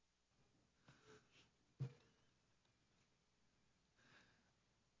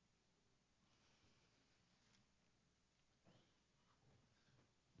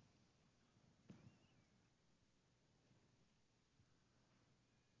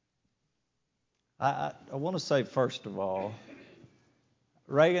I want to say, first of all,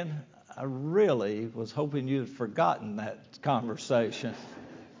 Reagan, I really was hoping you'd forgotten that conversation.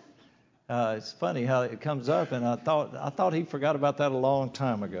 It's funny how it comes up, and I thought he forgot about that a long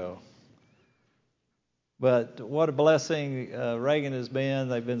time ago. But what a blessing Reagan has been.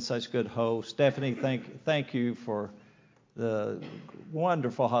 They've been such good hosts. Stephanie, thank you for the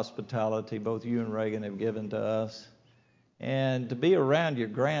wonderful hospitality both you and Reagan have given to us. And to be around your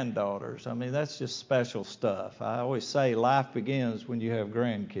granddaughters, I mean, that's just special stuff. I always say life begins when you have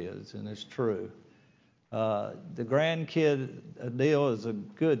grandkids, and it's true. The grandkid deal is a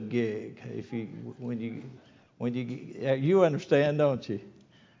good gig. When you understand, don't you?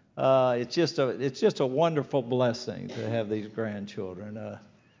 It's just a wonderful blessing to have these grandchildren.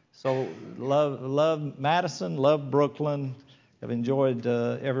 So love Madison, love Brooklyn. I've enjoyed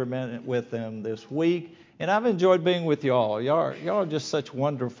every minute with them this week. And I've enjoyed being with y'all. Y'all are just such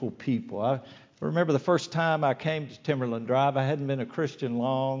wonderful people. I remember the first time I came to Timberland Drive. I hadn't been a Christian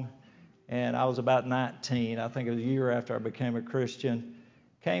long, and I was about 19. I think it was a year after I became a Christian.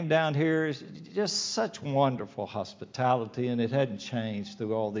 Came down here, it's just such wonderful hospitality, and it hadn't changed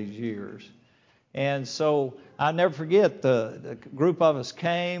through all these years. And so I'll never forget the group of us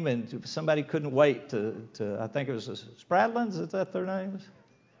came, and somebody couldn't wait to I think it was the Spradlins, is that their names?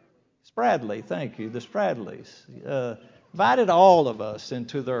 Spradley, thank you, the Spradleys. Invited all of us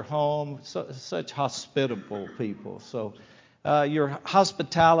into their home, such hospitable people. So your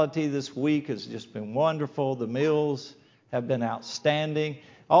hospitality this week has just been wonderful. The meals have been outstanding.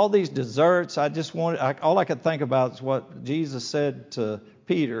 All these desserts, all I could think about is what Jesus said to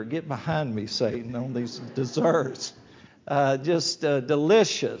Peter, "Get behind me, Satan," on these desserts. Just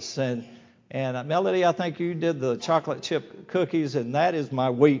delicious. And Melody, I think you did the chocolate chip cookies, and that is my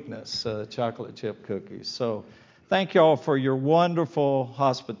weakness, chocolate chip cookies. So thank you all for your wonderful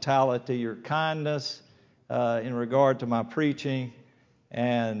hospitality, your kindness in regard to my preaching,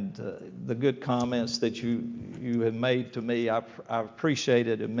 and the good comments that you have made to me. I appreciate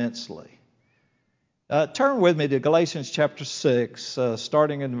it immensely. Turn with me to Galatians chapter 6,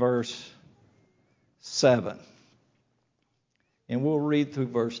 starting in verse 7. And we'll read through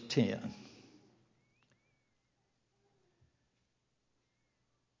verse 10.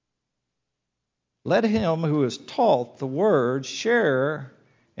 Let him who is taught the word share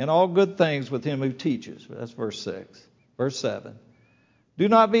in all good things with him who teaches. That's verse 6. Verse 7. Do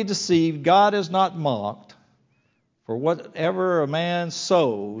not be deceived. God is not mocked. For whatever a man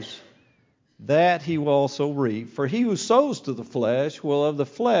sows, that he will also reap. For he who sows to the flesh will of the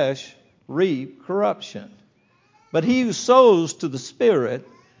flesh reap corruption. But he who sows to the Spirit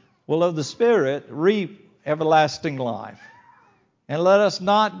will of the Spirit reap everlasting life. And let us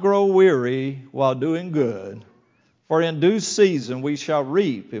not grow weary while doing good, for in due season we shall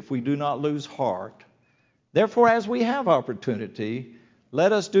reap if we do not lose heart. Therefore, as we have opportunity,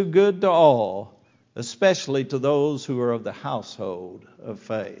 let us do good to all, especially to those who are of the household of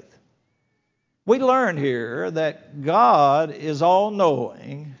faith. We learn here that God is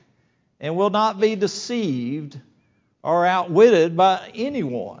all-knowing and will not be deceived or outwitted by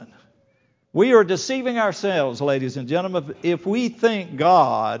anyone. We are deceiving ourselves, ladies and gentlemen, if we think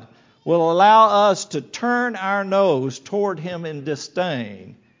God will allow us to turn our nose toward Him in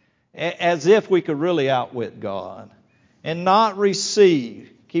disdain, as if we could really outwit God, and not receive,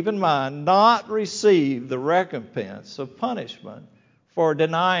 keep in mind, not receive the recompense of punishment for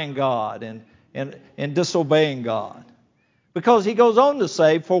denying God and disobeying God. Because he goes on to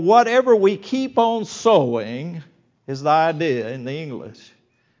say, for whatever we keep on sowing, is the idea in the English,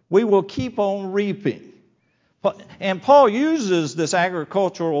 we will keep on reaping. And Paul uses this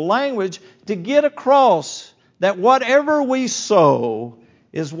agricultural language to get across that whatever we sow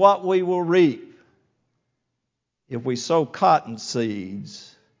is what we will reap. If we sow cotton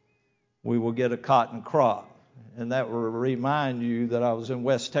seeds, we will get a cotton crop. And that will remind you that I was in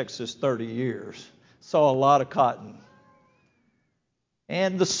West Texas 30 years. Saw a lot of cotton.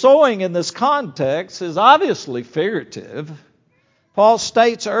 And the sowing in this context is obviously figurative. Paul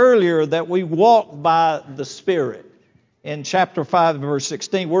states earlier that we walk by the Spirit. In chapter 5 and verse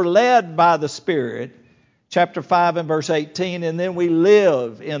 16, we're led by the Spirit. Chapter 5 and verse 18, and then we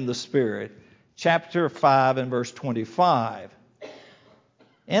live in the Spirit. Chapter 5 and verse 25.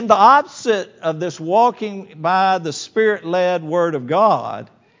 And the opposite of this walking by the Spirit-led Word of God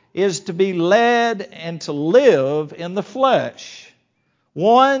is to be led and to live in the flesh.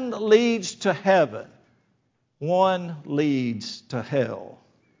 One leads to heaven. One leads to hell.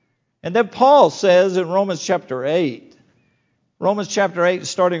 And then Paul says in Romans chapter 8,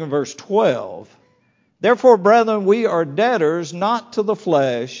 starting in verse 12, therefore, brethren, we are debtors not to the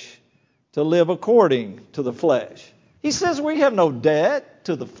flesh to live according to the flesh. He says we have no debt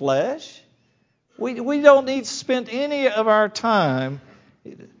to the flesh. We don't need to spend any of our time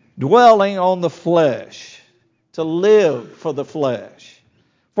dwelling on the flesh, to live for the flesh.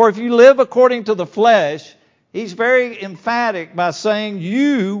 For if you live according to the flesh, he's very emphatic by saying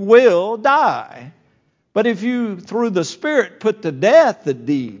you will die. But if you, through the Spirit, put to death the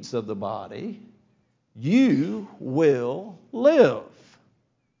deeds of the body, you will live.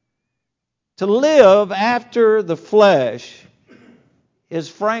 To live after the flesh is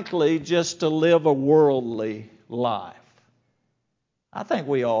frankly just to live a worldly life. I think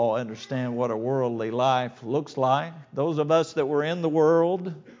we all understand what a worldly life looks like. Those of us that were in the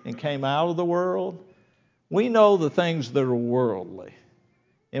world and came out of the world, we know the things that are worldly,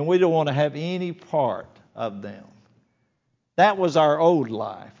 and we don't want to have any part of them. That was our old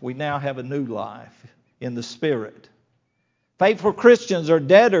life. We now have a new life in the Spirit. Faithful Christians are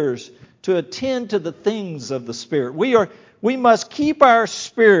debtors to attend to the things of the Spirit. We must keep our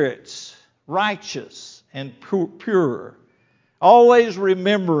spirits righteous and pure, always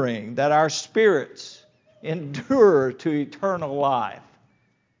remembering that our spirits endure to eternal life.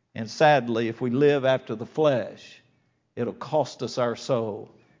 And sadly, if we live after the flesh, it'll cost us our soul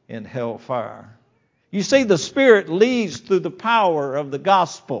in hellfire. You see, the Spirit leads through the power of the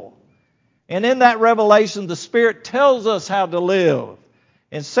gospel. And in that revelation, the Spirit tells us how to live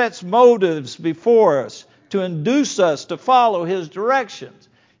and sets motives before us to induce us to follow His directions.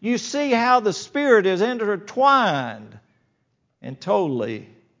 You see how the Spirit is intertwined and totally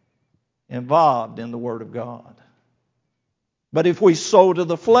involved in the Word of God. But if we sow to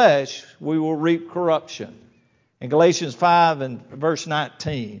the flesh, we will reap corruption. In Galatians 5 and verse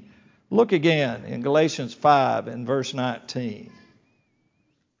 19, look again in Galatians 5 and verse 19.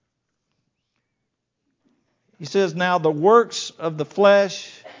 He says, now the works of the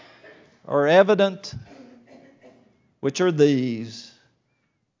flesh are evident, which are these.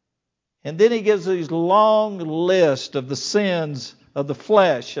 And then he gives these long list of the sins of the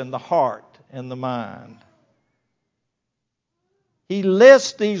flesh and the heart and the mind. He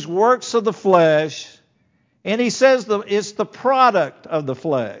lists these works of the flesh, and he says it's the product of the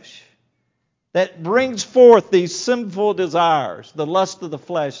flesh that brings forth these sinful desires, the lust of the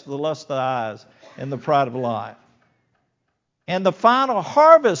flesh, the lust of the eyes, and the pride of life. And the final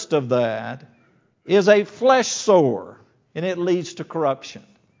harvest of that is a flesh sore, and it leads to corruption.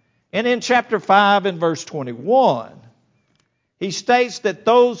 And in chapter 5 and verse 21, he states that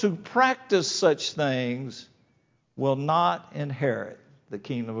those who practice such things will not inherit the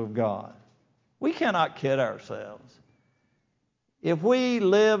kingdom of God. We cannot kid ourselves. If we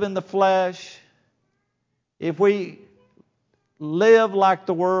live in the flesh, if we live like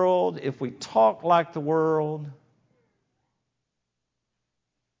the world, if we talk like the world,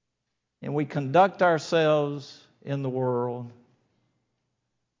 and we conduct ourselves in the world,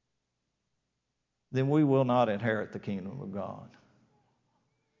 then we will not inherit the kingdom of God.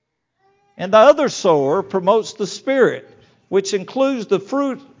 And the other sower promotes the Spirit, which includes the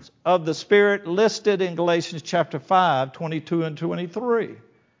fruit of the Spirit listed in Galatians chapter 5, 22 and 23.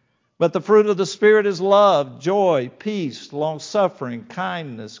 But the fruit of the Spirit is love, joy, peace, long-suffering,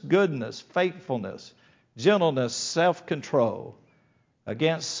 kindness, goodness, faithfulness, gentleness, self-control.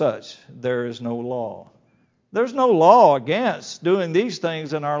 Against such there is no law. There's no law against doing these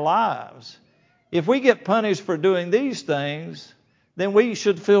things in our lives. If we get punished for doing these things, then we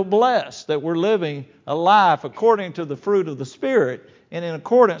should feel blessed that we're living a life according to the fruit of the Spirit and in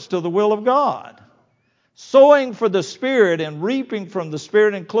accordance to the will of God. Sowing for the Spirit and reaping from the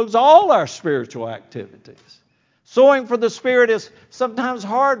Spirit includes all our spiritual activities. Sowing for the Spirit is sometimes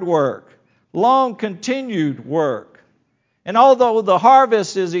hard work, long continued work. And although the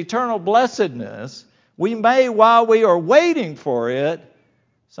harvest is eternal blessedness, we may, while we are waiting for it,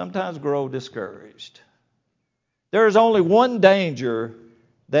 sometimes grow discouraged. There is only one danger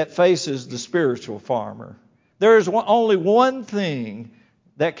that faces the spiritual farmer. There is only one thing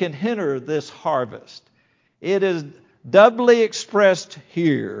that can hinder this harvest. It is doubly expressed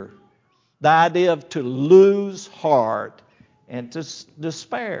here, the idea of to lose heart and to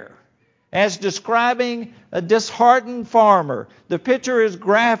despair. As describing a disheartened farmer, the picture is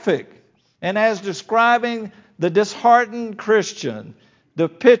graphic. And as describing the disheartened Christian, the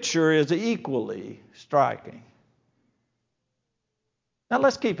picture is equally striking. Now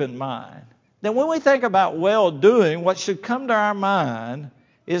let's keep in mind that when we think about well-doing, what should come to our mind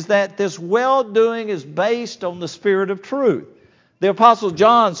is that this well-doing is based on the Spirit of truth. The Apostle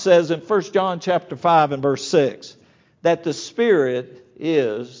John says in 1 John chapter 5 and verse 6 that the Spirit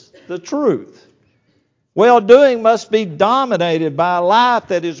is the truth. Well-doing must be dominated by a life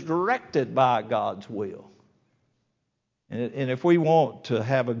that is directed by God's will. And if we want to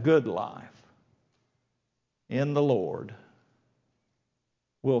have a good life in the Lord,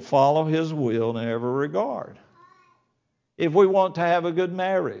 we'll follow His will in every regard. If we want to have a good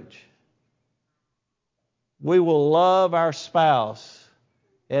marriage, we will love our spouse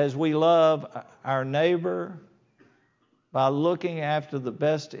as we love our neighbor, by looking after the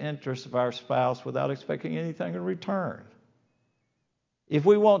best interests of our spouse without expecting anything in return. If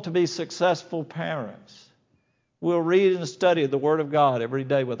we want to be successful parents, we'll read and study the Word of God every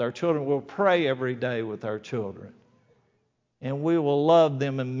day with our children. We'll pray every day with our children. And we will love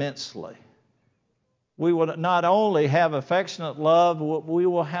them immensely. We will not only have affectionate love, we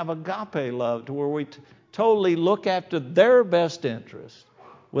will have agape love, to where we totally look after their best interests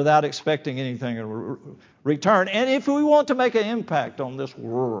without expecting anything in return. And if we want to make an impact on this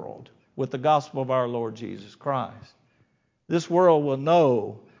world with the gospel of our Lord Jesus Christ, this world will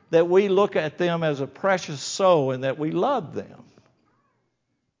know that we look at them as a precious soul and that we love them.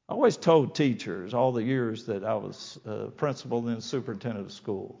 I always told teachers all the years that I was principal and then superintendent of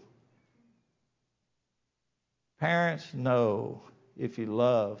school, parents know if you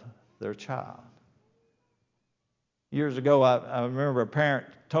love their child. Years ago, I remember a parent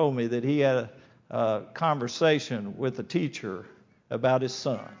told me that he had a conversation with a teacher about his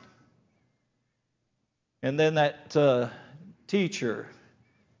son. And then that teacher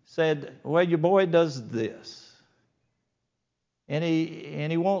said, well, your boy does this. And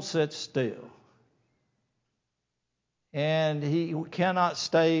he won't sit still. And he cannot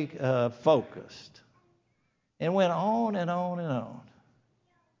stay focused. And went on and on and on.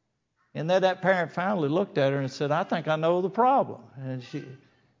 And then that parent finally looked at her and said, I think I know the problem.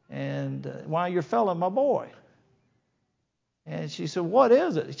 And why you're failing my boy? And she said, what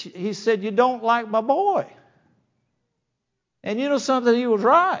is it? He said, you don't like my boy. And you know something? He was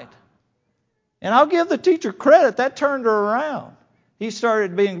right. And I'll give the teacher credit. That turned her around. He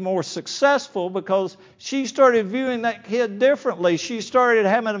started being more successful because she started viewing that kid differently. She started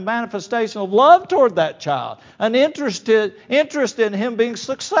having a manifestation of love toward that child, an interest in him being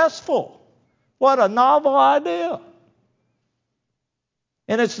successful. What a novel idea.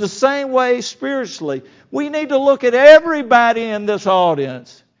 And it's the same way spiritually. We need to look at everybody in this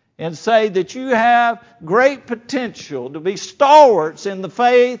audience and say that you have great potential to be stalwarts in the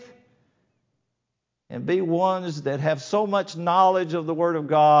faith and be ones that have so much knowledge of the Word of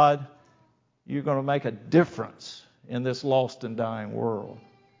God, you're going to make a difference in this lost and dying world.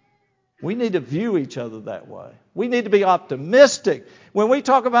 We need to view each other that way. We need to be optimistic. When we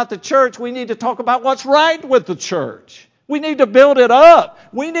talk about the church, we need to talk about what's right with the church. We need to build it up.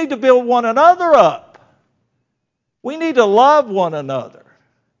 We need to build one another up. We need to love one another.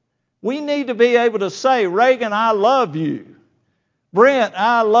 We need to be able to say, Reagan, I love you. Brent,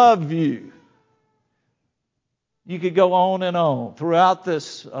 I love you. You could go on and on throughout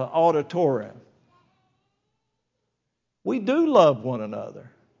this auditorium. We do love one another.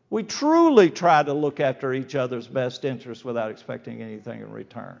 We truly try to look after each other's best interests without expecting anything in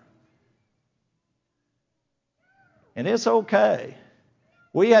return. And it's okay.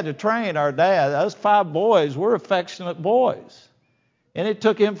 We had to train our dad. Those 5 boys were affectionate boys. And it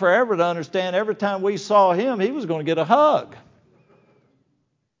took him forever to understand every time we saw him, he was going to get a hug.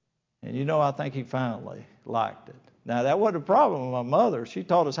 And you know, I think he finally liked it. Now, that wasn't a problem with my mother. She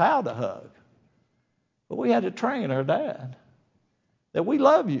taught us how to hug. But we had to train our dad that we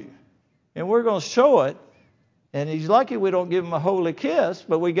love you. And we're going to show it. And he's lucky we don't give him a holy kiss,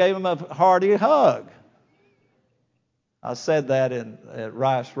 but we gave him a hearty hug. I said that at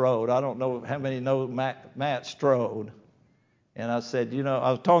Rice Road. I don't know how many know Matt Strode. And I said, you know,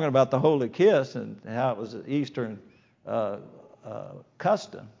 I was talking about the holy kiss and how it was an Eastern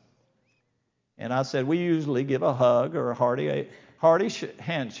custom. And I said, we usually give a hug or a hearty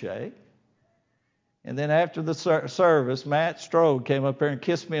handshake. And then after the service, Matt Strode came up there and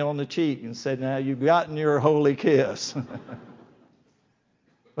kissed me on the cheek and said, now you've gotten your holy kiss.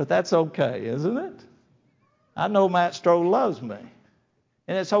 But that's okay, isn't it? I know Matt Strode loves me.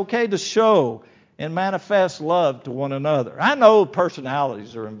 And it's okay to show and manifest love to one another. I know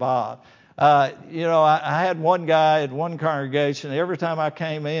personalities are involved. You know, I had one guy at one congregation, every time I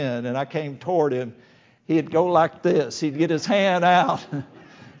came in and I came toward him, he'd go like this. He'd get his hand out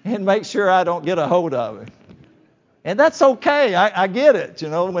and make sure I don't get a hold of him. And that's okay. I get it. You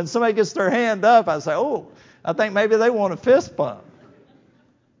know, when somebody gets their hand up, I say, oh, I think maybe they want a fist bump.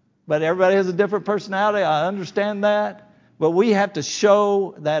 But everybody has a different personality. I understand that. But we have to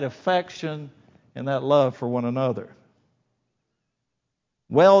show that affection and that love for one another.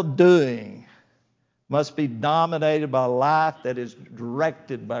 Well-doing must be dominated by a life that is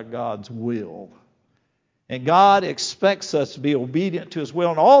directed by God's will. And God expects us to be obedient to His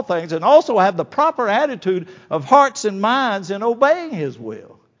will in all things and also have the proper attitude of hearts and minds in obeying His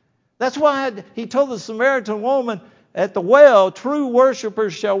will. That's why He told the Samaritan woman at the well, true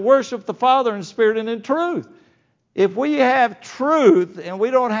worshipers shall worship the Father in spirit and in truth. If we have truth and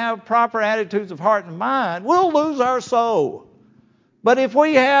we don't have proper attitudes of heart and mind, we'll lose our soul. But if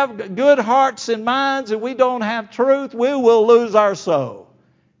we have good hearts and minds and we don't have truth, we will lose our soul.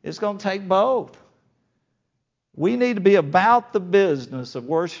 It's going to take both. We need to be about the business of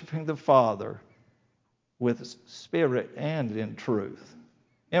worshiping the Father with spirit and in truth.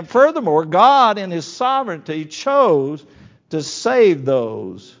 And furthermore, God in His sovereignty chose to save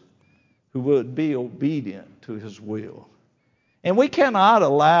those who would be obedient to His will. And we cannot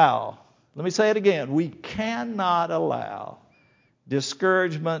allow, let me say it again, we cannot allow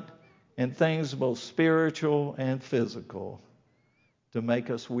discouragement and things both spiritual and physical to make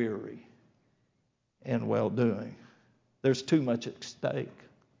us weary in well-doing. There's too much at stake.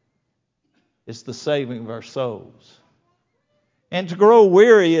 It's the saving of our souls. And to grow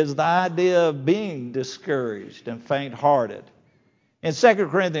weary is the idea of being discouraged and faint-hearted. In 2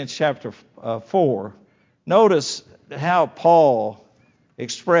 Corinthians chapter 4, notice how Paul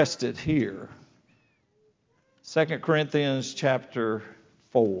expressed it here. 2 Corinthians chapter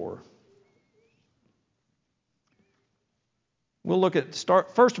 4. We'll look at,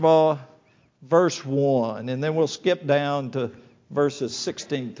 first of all, verse 1, and then we'll skip down to verses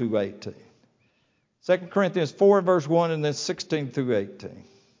 16 through 18. 2 Corinthians 4, verse 1, and then 16 through 18.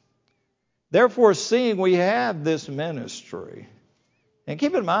 Therefore, seeing we have this ministry, and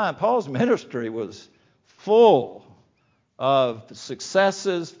keep in mind, Paul's ministry was full of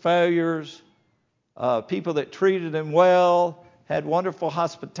successes, failures, people that treated him well, had wonderful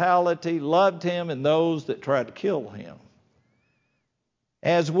hospitality, loved him, and those that tried to kill him.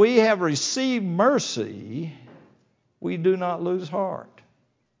 As we have received mercy, we do not lose heart.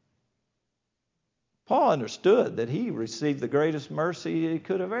 Paul understood that he received the greatest mercy he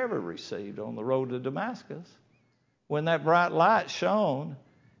could have ever received on the road to Damascus. When that bright light shone,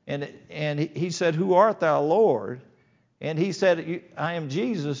 and he said, "Who art thou, Lord?" And he said, "I am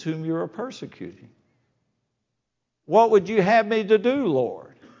Jesus whom you are persecuting." "What would you have me to do,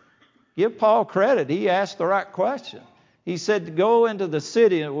 Lord?" Give Paul credit. He asked the right question. He said, "Go into the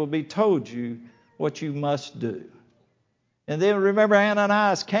city and it will be told you what you must do." And then remember,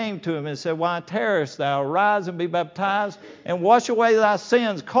 Ananias came to him and said, "Why tarriest thou? Arise and be baptized and wash away thy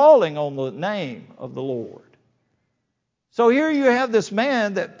sins, calling on the name of the Lord." So here you have this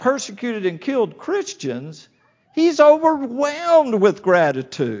man that persecuted and killed Christians. He's overwhelmed with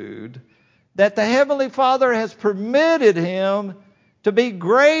gratitude that the Heavenly Father has permitted him to be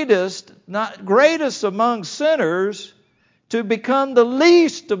greatest, not greatest among sinners, to become the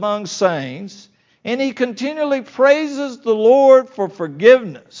least among saints. And he continually praises the Lord for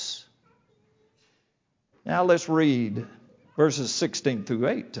forgiveness. Now let's read verses 16 through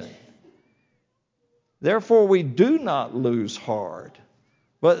 18. Therefore we do not lose heart,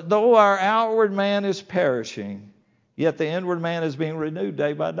 but though our outward man is perishing, yet the inward man is being renewed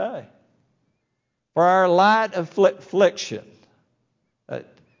day by day. For our light affliction,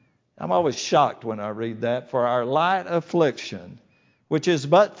 I'm always shocked when I read that, for our light affliction, which is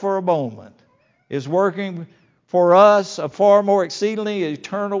but for a moment, is working for us a far more exceedingly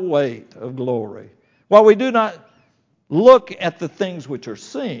eternal weight of glory. While we do not look at the things which are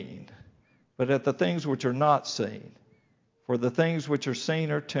seen, but at the things which are not seen. For the things which are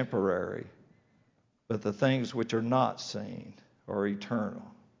seen are temporary, but the things which are not seen are eternal.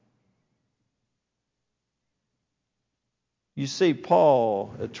 You see,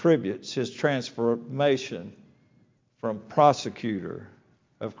 Paul attributes his transformation from prosecutor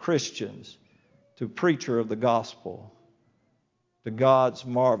of Christians to preacher of the gospel to God's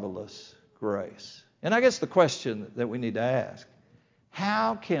marvelous grace. And I guess the question that we need to ask,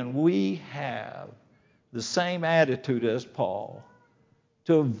 how can we have the same attitude as Paul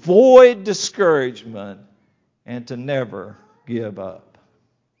to avoid discouragement and to never give up?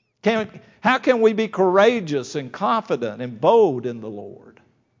 How can we be courageous and confident and bold in the Lord?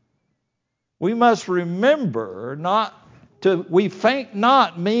 We must remember we faint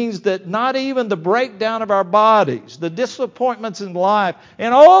not means that not even the breakdown of our bodies, the disappointments in life,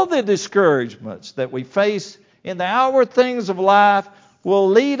 and all the discouragements that we face in the outward things of life will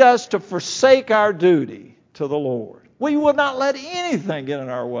lead us to forsake our duty to the Lord. We will not let anything get in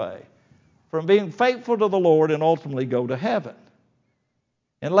our way from being faithful to the Lord and ultimately go to heaven.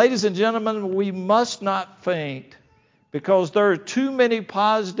 And ladies and gentlemen, we must not faint because there are too many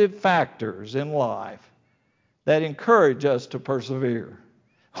positive factors in life that encourage us to persevere.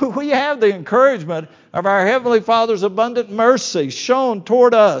 We have the encouragement of our Heavenly Father's abundant mercy shown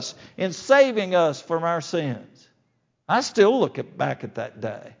toward us in saving us from our sins. I still look back at that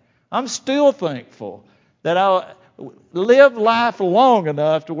day. I'm still thankful that I lived life long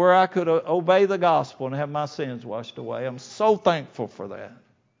enough to where I could obey the gospel and have my sins washed away. I'm so thankful for that.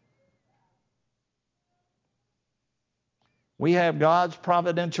 We have God's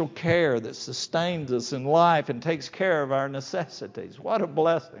providential care that sustains us in life and takes care of our necessities. What a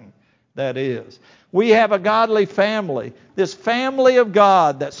blessing that is. We have a godly family, this family of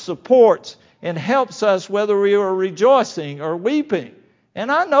God that supports and helps us whether we are rejoicing or weeping.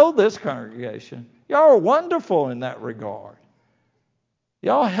 And I know this congregation. Y'all are wonderful in that regard.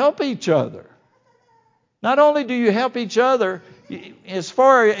 Y'all help each other. Not only do you help each other as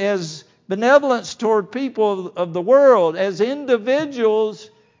far as benevolence toward people of the world, as individuals,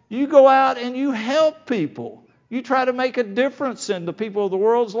 you go out and you help people. You try to make a difference in the people of the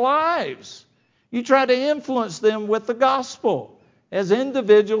world's lives. You try to influence them with the gospel as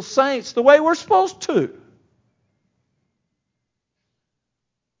individual saints, the way we're supposed to.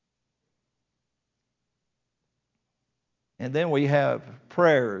 And then we have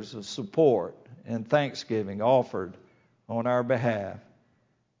prayers of support and thanksgiving offered on our behalf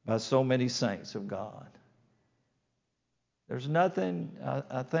by so many saints of God. There's nothing,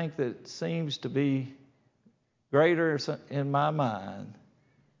 I think, that seems to be greater in my mind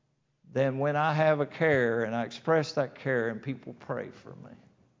than when I have a care and I express that care and people pray for me.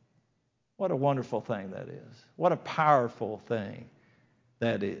 What a wonderful thing that is. What a powerful thing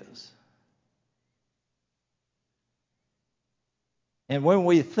that is. And when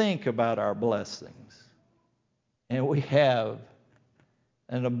we think about our blessings, and we have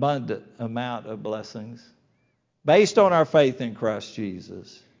an abundant amount of blessings based on our faith in Christ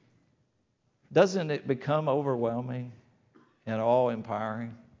Jesus, doesn't it become overwhelming and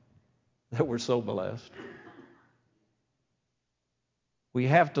awe-inspiring that we're so blessed? We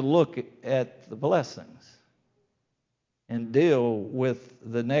have to look at the blessings and deal with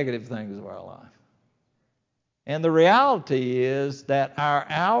the negative things of our life. And the reality is that our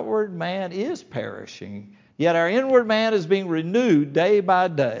outward man is perishing, yet our inward man is being renewed day by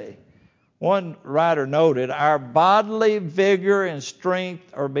day. One writer noted, our bodily vigor and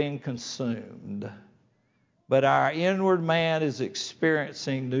strength are being consumed, but our inward man is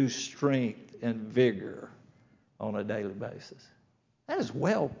experiencing new strength and vigor on a daily basis. That is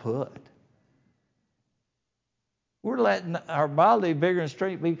well put. We're letting our bodily vigor and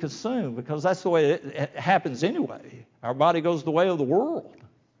strength be consumed because that's the way it happens anyway. Our body goes the way of the world.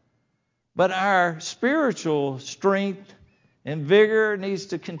 But our spiritual strength and vigor needs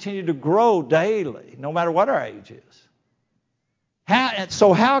to continue to grow daily, no matter what our age is.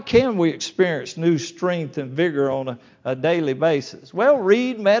 How can we experience new strength and vigor on a daily basis? Well,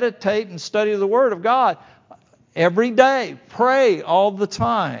 read, meditate, and study the Word of God every day. Pray all the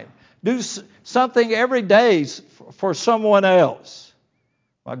time. Do something every day for someone else.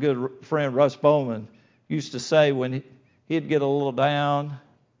 My good friend Russ Bowman used to say when he'd get a little down,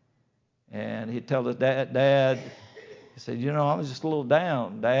 and he'd tell his dad, he said, I'm just a little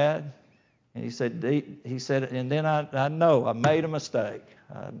down, Dad. And he said, and then I know I made a mistake.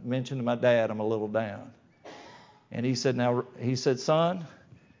 I mentioned to my dad I'm a little down. And he said, son,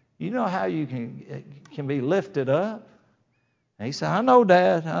 you know how you can be lifted up? And he said, I know,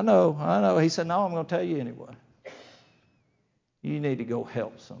 Dad, I know. He said, no, I'm going to tell you anyway. You need to go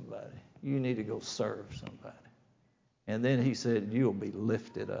help somebody. You need to go serve somebody. And then he said, you'll be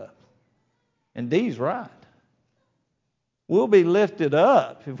lifted up. And Dee's right. We'll be lifted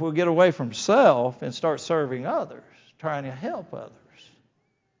up if we get away from self and start serving others, trying to help others.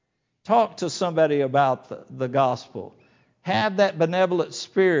 Talk to somebody about the gospel. Have that benevolent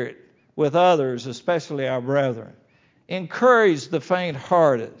spirit with others, especially our brethren. Encourage the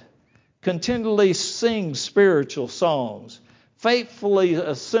faint-hearted. Continually sing spiritual songs. Faithfully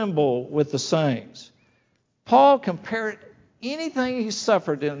assemble with the saints. Paul compared anything he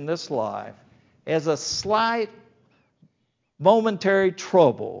suffered in this life as a slight momentary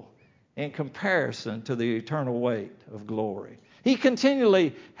trouble in comparison to the eternal weight of glory. He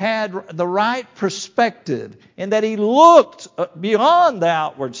continually had the right perspective in that he looked beyond the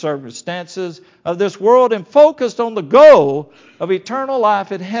outward circumstances of this world and focused on the goal of eternal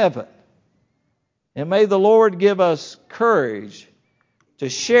life in heaven. And may the Lord give us courage to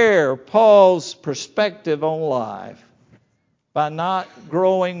share Paul's perspective on life by not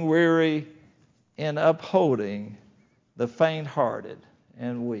growing weary in upholding the faint-hearted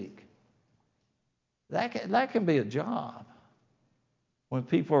and weak. That can be a job when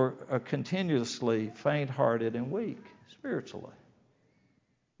people are continuously faint-hearted and weak spiritually.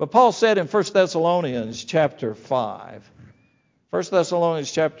 But Paul said in 1 Thessalonians chapter 5, 1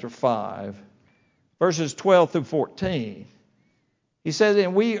 Thessalonians chapter 5, verses 12 through 14, he says,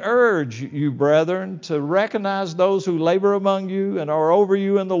 "And we urge you, brethren, to recognize those who labor among you and are over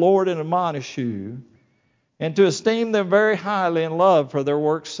you in the Lord and admonish you, and to esteem them very highly in love for their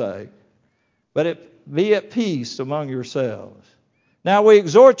work's sake. But be at peace among yourselves. Now we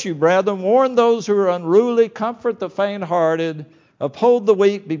exhort you, brethren, warn those who are unruly, comfort the faint-hearted, uphold the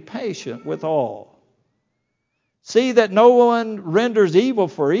weak, be patient with all. See that no one renders evil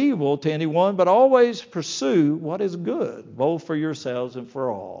for evil to anyone, but always pursue what is good, both for yourselves and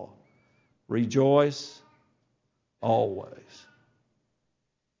for all. Rejoice always."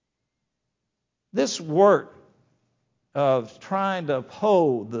 This work of trying to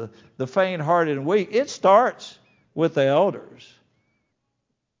uphold the faint-hearted and weak, it starts with the elders.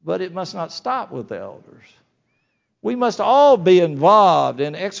 But it must not stop with the elders. We must all be involved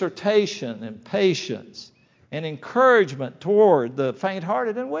in exhortation and patience and encouragement toward the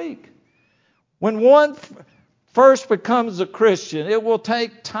faint-hearted and weak. When one first becomes a Christian, it will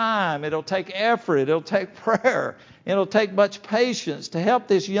take time, it'll take effort, it'll take prayer, it'll take much patience to help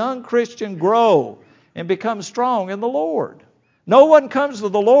this young Christian grow and become strong in the Lord. No one comes to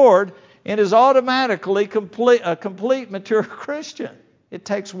the Lord and is automatically a complete mature Christian. It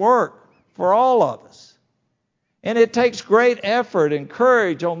takes work for all of us. And it takes great effort and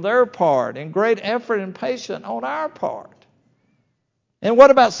courage on their part and great effort and patience on our part. And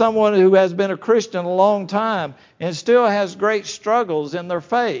what about someone who has been a Christian a long time and still has great struggles in their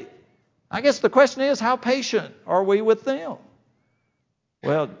faith? I guess the question is, how patient are we with them?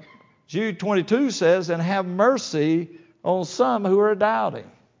 Well, Jude 22 says, "And have mercy on some who are doubting."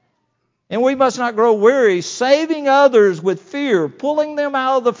 And we must not grow weary, saving others with fear, pulling them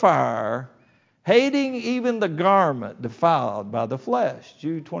out of the fire, hating even the garment defiled by the flesh.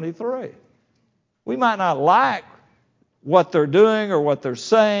 Jude 23. We might not like what they're doing or what they're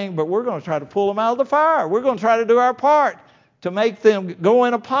saying, but we're going to try to pull them out of the fire. We're going to try to do our part to make them go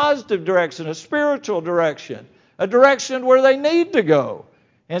in a positive direction, a spiritual direction, a direction where they need to go,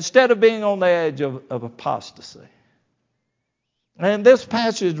 instead of being on the edge of apostasy. And this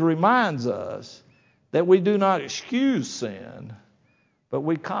passage reminds us that we do not excuse sin, but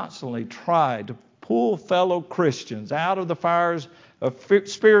we constantly try to pull fellow Christians out of the fires of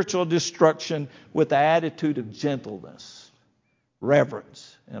spiritual destruction with the attitude of gentleness,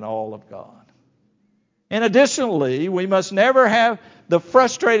 reverence, and awe of God. And additionally, we must never have the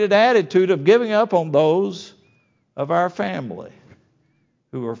frustrated attitude of giving up on those of our family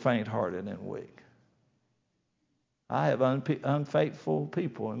who are faint-hearted and weak. I have unfaithful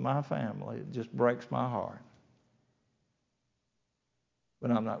people in my family. It just breaks my heart.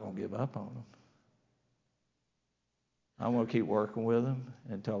 But I'm not going to give up on them. I'm going to keep working with them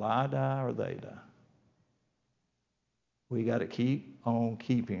until I die or they die. We got to keep on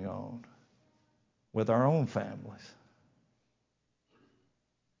keeping on with our own families.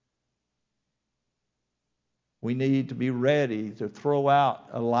 We need to be ready to throw out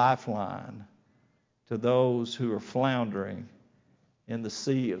a lifeline to those who are floundering in the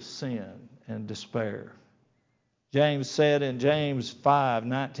sea of sin and despair. James said in James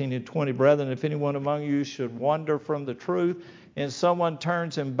 5:19 and 20, "Brethren, if anyone among you should wander from the truth and someone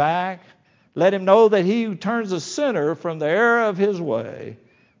turns him back, let him know that he who turns a sinner from the error of his way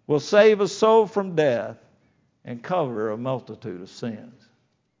will save a soul from death and cover a multitude of sins."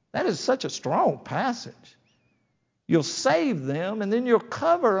 That is such a strong passage. You'll save them, and then you'll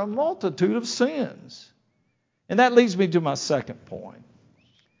cover a multitude of sins. And that leads me to my second point.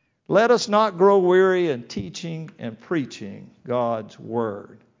 Let us not grow weary in teaching and preaching God's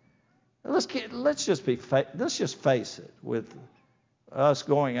word. Let's just face it with us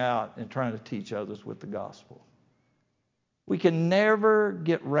going out and trying to teach others with the gospel. We can never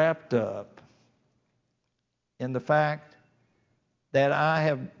get wrapped up in the fact that I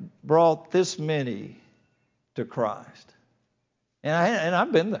have brought this many to Christ. And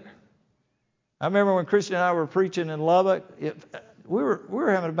I've been there. I remember when Christy and I were preaching in Lubbock, we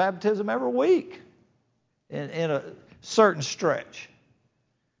were having a baptism every week in a certain stretch.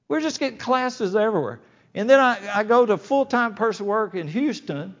 We were just getting classes everywhere. And then I go to full-time person work in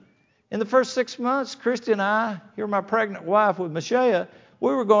Houston. In the first 6 months, Christy and I, here my pregnant wife with Michelle,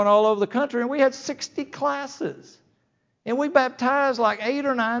 we were going all over the country, and we had 60 classes. And we baptized like 8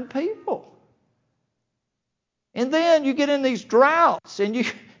 or 9 people. And then you get in these droughts, and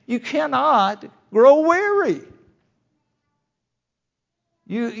you cannot grow weary.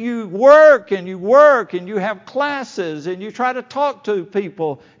 You work and you work and you have classes and you try to talk to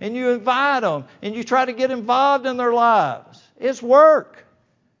people and you invite them and you try to get involved in their lives. It's work.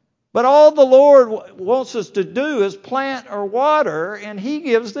 But all the Lord wants us to do is plant or water, and He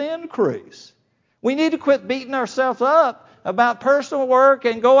gives the increase. We need to quit beating ourselves up about personal work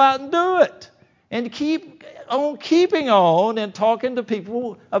and go out and do it. And keep on keeping on and talking to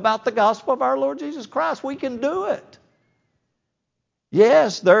people about the gospel of our Lord Jesus Christ. We can do it.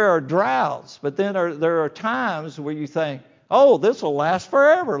 Yes, there are droughts, but then there are times where you think, oh, this will last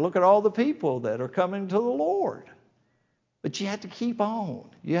forever. Look at all the people that are coming to the Lord. But you have to keep on.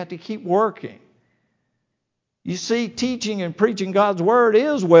 You have to keep working. You see, teaching and preaching God's Word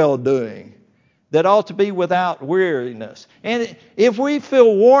is well-doing that ought to be without weariness. And if we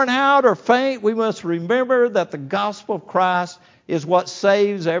feel worn out or faint, we must remember that the gospel of Christ is what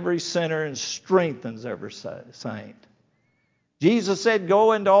saves every sinner and strengthens every saint. Jesus said,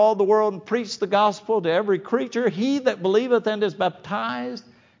 go into all the world and preach the gospel to every creature. He that believeth and is baptized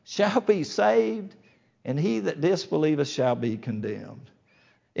shall be saved, and he that disbelieveth shall be condemned.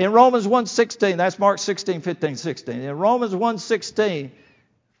 In Romans 1:16, that's Mark 16:15-16. In Romans 1:16,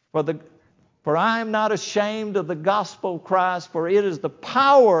 for I am not ashamed of the gospel of Christ, for it is the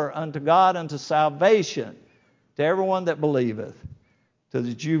power unto God unto salvation to everyone that believeth, to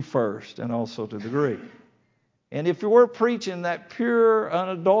the Jew first and also to the Greek. And if we're preaching that pure,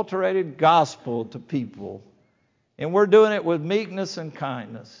 unadulterated gospel to people, and we're doing it with meekness and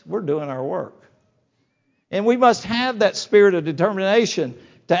kindness, we're doing our work. And we must have that spirit of determination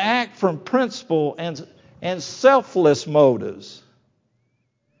to act from principle and selfless motives.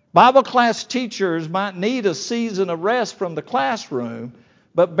 Bible class teachers might need a season of rest from the classroom,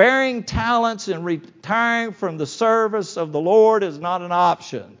 but bearing talents and retiring from the service of the Lord is not an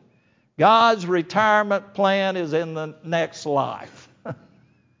option. God's retirement plan is in the next life.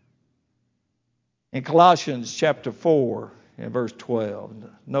 In Colossians chapter 4 and verse 12,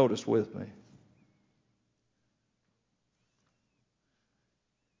 notice with me.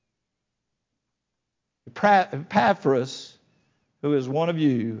 Epaphras, who is one of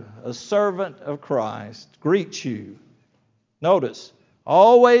you, a servant of Christ, greets you. Notice,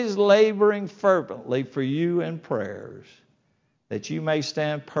 always laboring fervently for you in prayers, that you may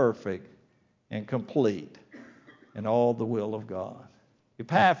stand perfect and complete in all the will of God.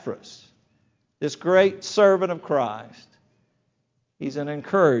 Epaphras, this great servant of Christ, he's an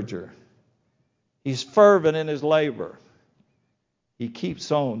encourager. He's fervent in his labor. He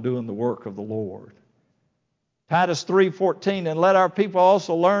keeps on doing the work of the Lord. Titus 3:14, and let our people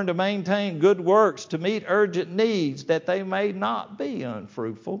also learn to maintain good works, to meet urgent needs, that they may not be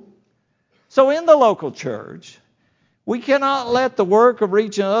unfruitful. So in the local church, we cannot let the work of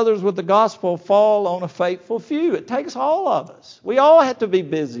reaching others with the gospel fall on a faithful few. It takes all of us. We all have to be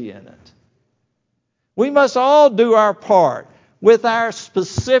busy in it. We must all do our part with our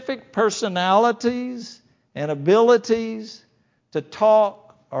specific personalities and abilities to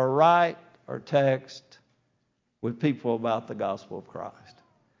talk or write or text with people about the gospel of Christ.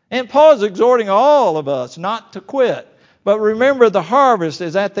 And Paul's exhorting all of us not to quit. But remember, the harvest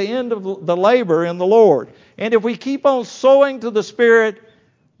is at the end of the labor in the Lord. And if we keep on sowing to the Spirit,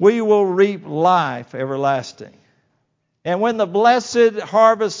 we will reap life everlasting. And when the blessed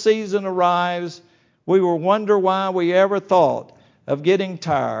harvest season arrives, we will wonder why we ever thought of getting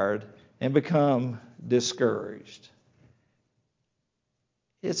tired and become discouraged.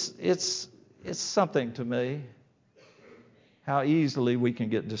 It's something to me how easily we can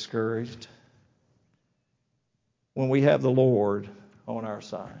get discouraged when we have the Lord on our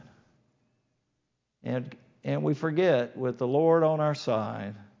side. And we forget, with the Lord on our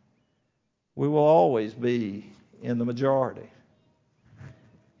side, we will always be in the majority.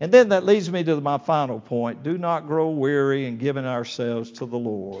 And then that leads me to my final point. Do not grow weary in giving ourselves to the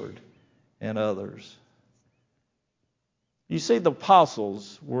Lord and others. You see, the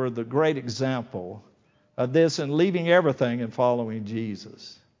apostles were the great example of this in leaving everything and following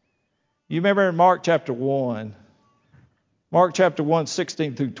Jesus. You remember in Mark chapter 1,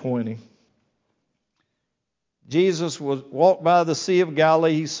 16-20. Jesus walked by the Sea of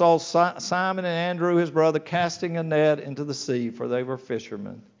Galilee. He saw Simon and Andrew, his brother, casting a net into the sea, for they were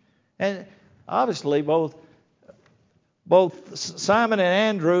fishermen. And obviously both Simon and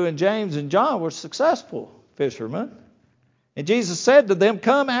Andrew and James and John were successful fishermen. And Jesus said to them,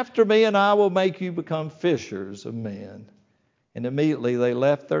 come after me, and I will make you become fishers of men. And immediately they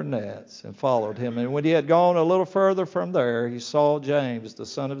left their nets and followed him. And when he had gone a little further from there, he saw James, the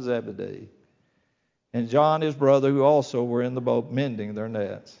son of Zebedee, and John his brother, who also were in the boat mending their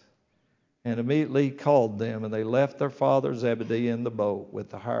nets. And immediately he called them, and they left their father Zebedee in the boat with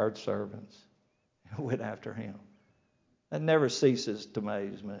the hired servants and went after him. That never ceases to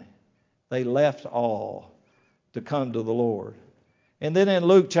amaze me. They left all to come to the Lord. And then in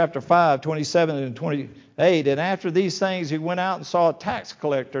Luke chapter 5, 27 and 28, and after these things he went out and saw a tax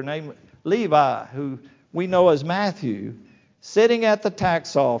collector named Levi, who we know as Matthew, sitting at the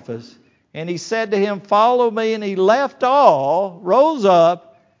tax office. And he said to him, "Follow me." And he left all, rose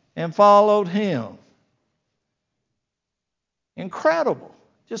up, and followed him. Incredible.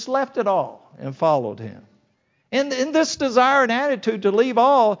 Just left it all and followed him. And in this desire and attitude to leave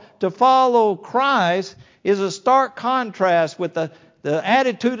all to follow Christ is a stark contrast with the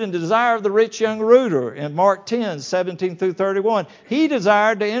attitude and desire of the rich young ruler in Mark 10, 17 through 31. He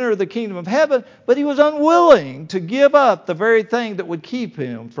desired to enter the kingdom of heaven, but he was unwilling to give up the very thing that would keep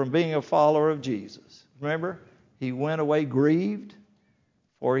him from being a follower of Jesus. Remember, he went away grieved,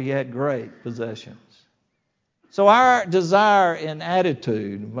 for he had great possessions. So our desire and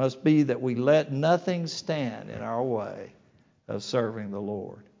attitude must be that we let nothing stand in our way of serving the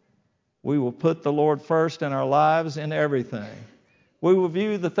Lord. We will put the Lord first in our lives in everything. We will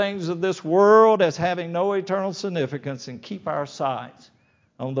view the things of this world as having no eternal significance and keep our sights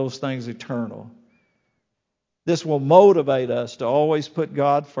on those things eternal. This will motivate us to always put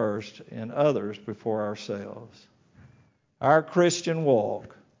God first and others before ourselves. Our Christian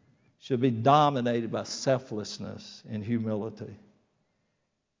walk should be dominated by selflessness and humility.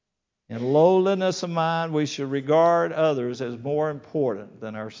 In lowliness of mind, we should regard others as more important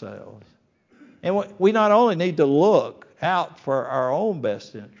than ourselves. And we not only need to look out for our own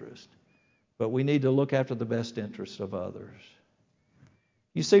best interest, but we need to look after the best interest of others.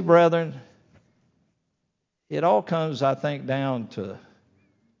 You see, brethren, it all comes, I think, down to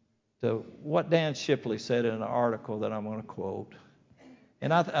what Dan Shipley said in an article that I'm going to quote.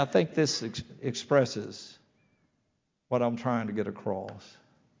 And I think this expresses what I'm trying to get across.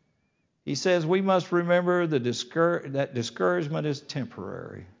 He says, we must remember that discouragement is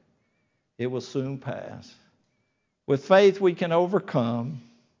temporary. It will soon pass. With faith, we can overcome.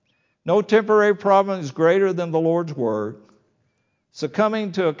 No temporary problem is greater than the Lord's work.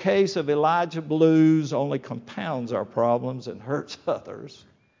 Succumbing to a case of Elijah blues only compounds our problems and hurts others,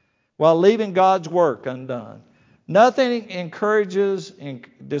 while leaving God's work undone. Nothing encourages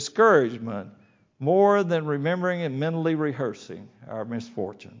discouragement more than remembering and mentally rehearsing our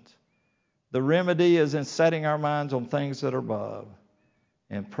misfortunes. The remedy is in setting our minds on things that are above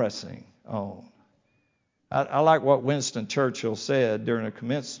and pressing on. I like what Winston Churchill said during a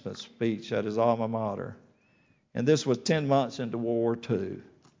commencement speech at his alma mater. And this was 10 months into World War II.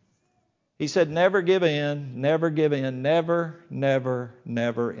 He said, never give in, never give in, never, never,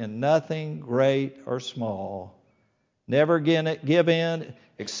 never, in nothing great or small. Never give in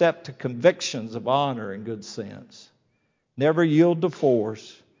except to convictions of honor and good sense. Never yield to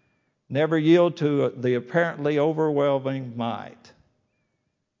force. Never yield to the apparently overwhelming might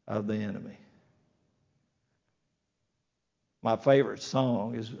of the enemy. My favorite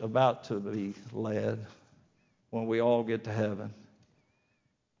song is about to be led when we all get to heaven.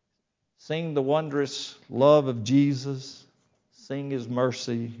 Sing the wondrous love of Jesus. Sing His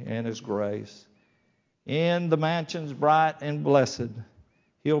mercy and His grace. In the mansions bright and blessed,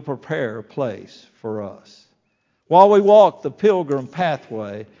 He'll prepare a place for us. While we walk the pilgrim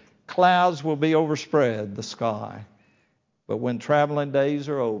pathway, clouds will be overspread the sky. But when traveling days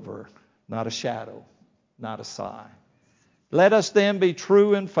are over, not a shadow, not a sigh. Let us then be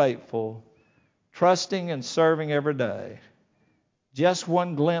true and faithful, trusting and serving every day. Just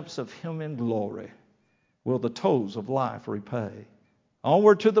one glimpse of Him in glory will the toils of life repay.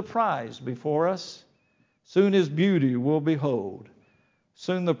 Onward to the prize before us. Soon His beauty we'll behold.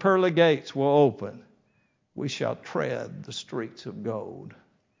 Soon the pearly gates will open. We shall tread the streets of gold.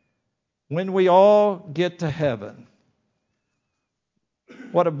 When we all get to heaven,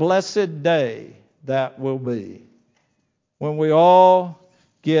 what a blessed day that will be. When we all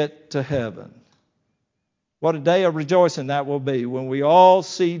get to heaven. What a day of rejoicing that will be. When we all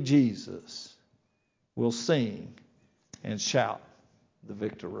see Jesus, we'll sing and shout the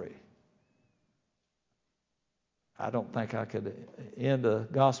victory. I don't think I could end a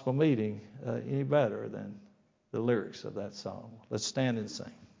gospel meeting any better than the lyrics of that song. Let's stand and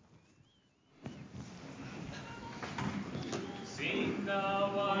sing. Sing the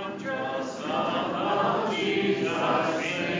wondrous